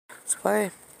Let's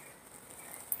play.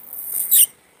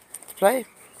 Let's play.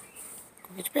 Go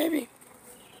get your baby.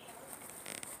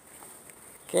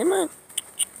 Come on.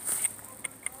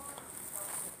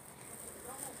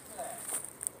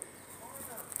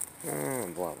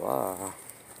 Blah, blah.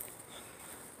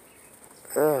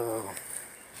 Oh.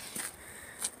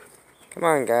 Come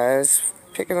on, guys.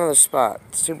 Pick another spot.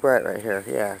 It's too bright right here.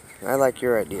 Yeah, I like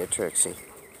your idea, Trixie.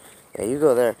 Yeah, you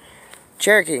go there.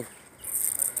 Cherokee.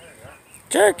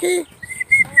 Cherokee.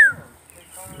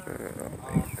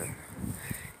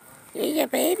 Yeah,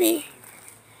 baby.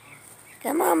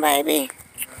 Come on, baby.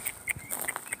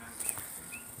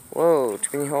 Whoa,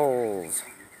 too many holes.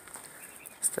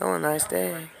 Still a nice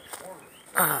day.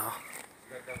 Oh.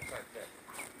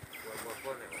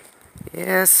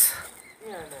 Yes.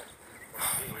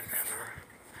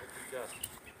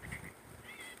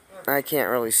 I can't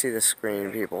really see the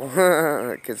screen, people.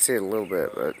 I can see it a little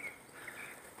bit, but...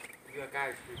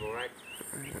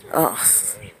 Oh.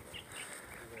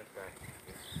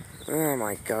 Oh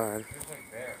my God.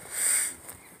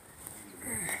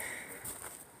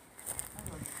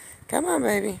 Come on,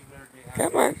 baby.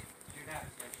 Come on.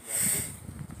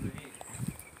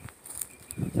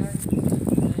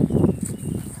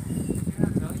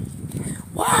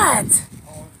 What?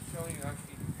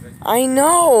 I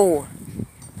know.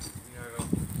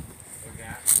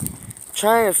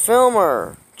 Trying to film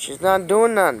her. She's not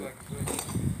doing nothing.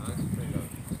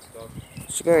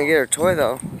 She's gonna get her toy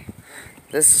though.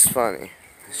 This is funny.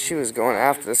 She was going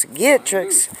after this. Get it,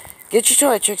 Trix. Get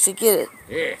your toy, Trixie. Get it.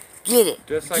 Yeah. Get it.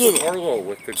 Just like get Carlo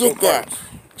with the Get that.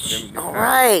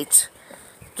 Alright.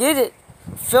 Get it.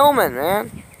 Filming,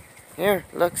 man. Here,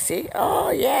 look, see? Oh,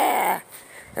 yeah.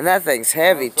 And that thing's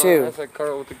heavy, too. That's like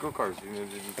Carlo with the go-karts.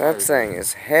 That thing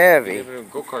is heavy.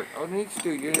 Go-kart. Oh,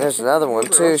 there's another one,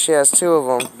 too. She has two of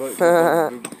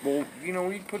them. Well, you know,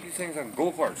 we put these things on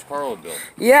go-karts. Carlo built.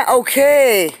 Yeah,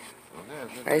 okay.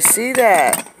 I see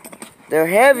that. They're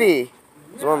heavy.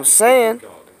 That's what I'm saying.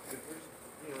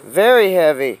 Very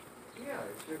heavy.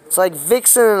 It's like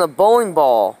Vixen and a bowling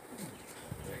ball.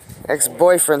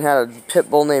 Ex-boyfriend had a pit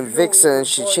bull named Vixen, and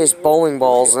she chased bowling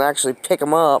balls and actually pick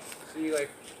them up.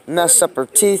 Messed up her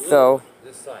teeth, though.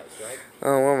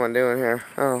 Oh, what am I doing here?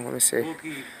 Oh, let me see.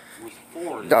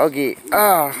 Doggy.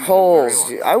 Ah,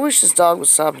 holes. I wish this dog would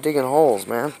stop digging holes,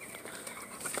 man.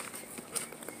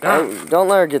 Don't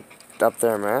let her get up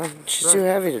there, man. She's too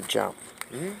heavy to jump.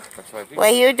 What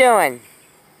are you doing?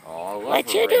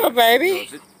 What you doing, baby?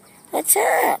 What's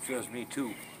up? Feels me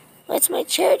too. What's my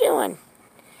chair doing?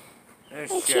 There's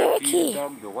My Cherokee.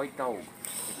 Cherokee. The white dog.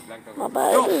 My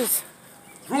babies.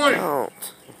 Roy!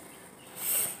 Don't.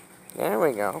 There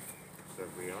we go.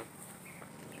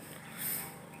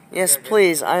 Yes,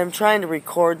 please. I am trying to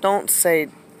record. Don't say...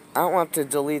 I don't want to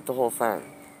delete the whole thing.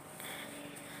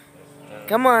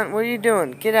 Come on. What are you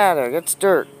doing? Get out of there. That's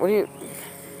dirt. What are you...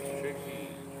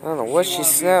 I don't know what she's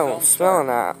smelling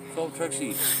at.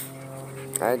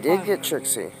 I did get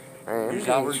Trixie. I am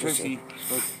getting Trixie.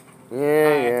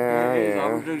 Yeah.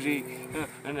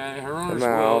 And her own as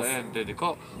well. And they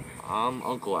call I'm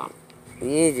Uncle Al.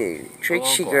 You do.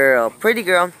 Trixie girl. Pretty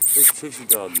girl. It's Trixie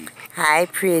doggy. Hi,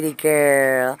 pretty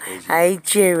girl. Hi,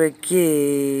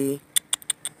 Cherokee.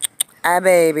 Hi,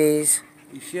 babies.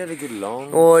 She had a good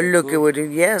long. Oh, look at what.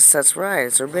 Yes, that's right.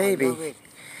 It's her baby.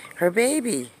 Her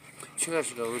baby. She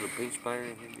got a little paint spider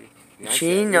in here.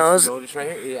 She knows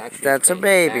that's a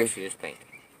baby. Actually, it's paint.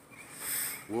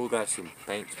 Will got some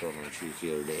paint spilled on her shoes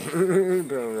the other day.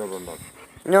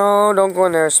 No, don't go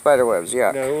in there. Spider webs.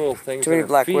 Yeah. No, too many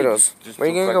black widows. Where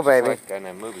you gonna go, baby?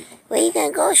 Where you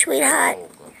gonna go, sweetheart?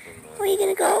 Where you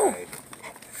gonna go?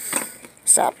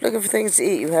 Stop looking for things to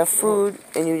eat. You have food,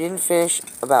 and you didn't finish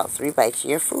about 3 bites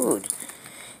of your food.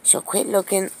 So quit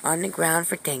looking on the ground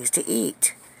for things to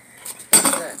eat.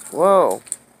 Whoa.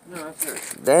 No, that's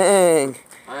it. Dang.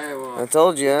 I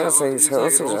told you, those things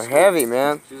are heavy,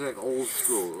 man. She's like old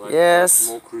school. Like yes.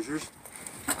 Small cruisers.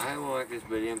 I don't like this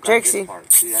video. Trixie.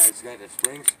 See how it's got the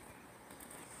springs?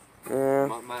 Yeah.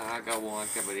 I got one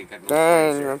like that, but it got no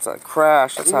Dang, springs. that's a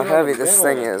crash. That's how heavy this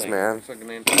thing is, man.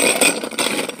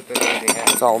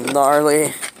 It's all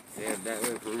gnarly.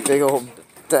 Big old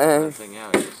dang.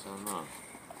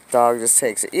 Dog just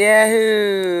takes it.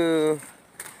 Yahoo!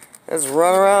 Let's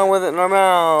run around with it in our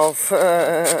mouth.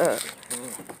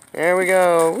 There we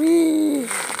go. Whee!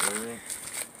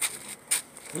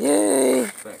 Yay!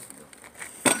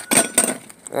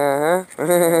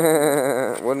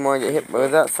 Wouldn't want to get hit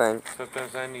with that thing.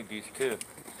 Sometimes I need these too.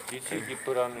 These two you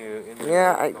put on the...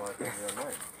 Yeah,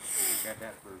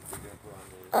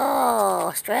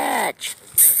 Oh, stretch.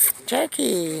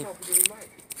 Cherokee.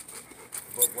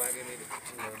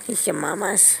 Kiss your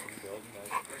mamas.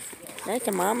 Like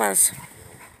your mamas.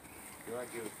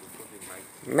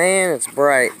 Man, it's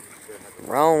bright.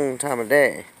 Wrong time of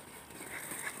day.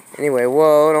 Anyway,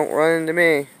 whoa, don't run into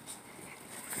me.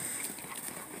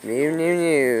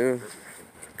 New.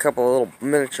 Couple of little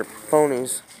miniature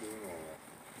ponies.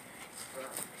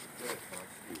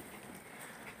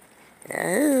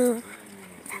 Yahoo!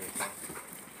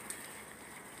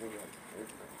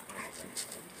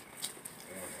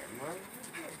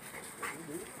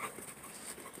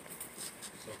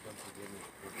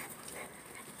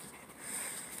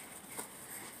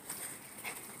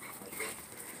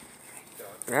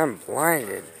 I'm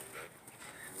blinded.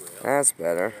 That's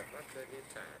better.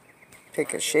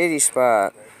 Pick a shady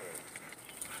spot.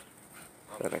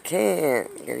 But I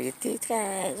can't. I gotta get these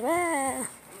guys. Wow.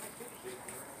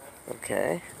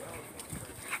 Okay.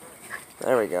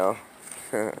 There we go.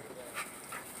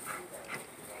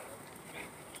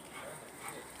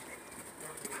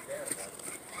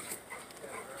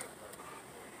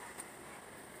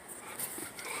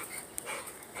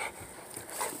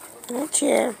 No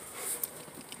chair.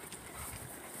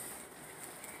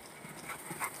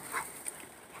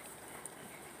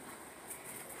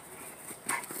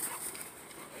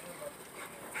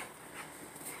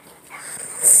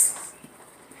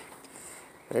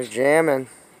 They're jamming.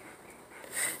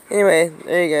 Anyway,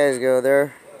 there you guys go.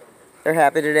 They're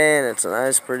happy today, and it's a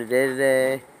nice, pretty day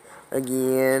today.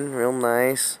 Again, real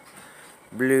nice.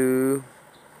 Blue.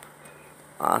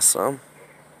 Awesome.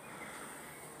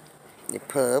 The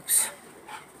pups.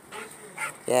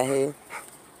 Yahoo.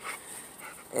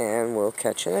 And we'll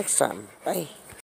catch you next time. Bye.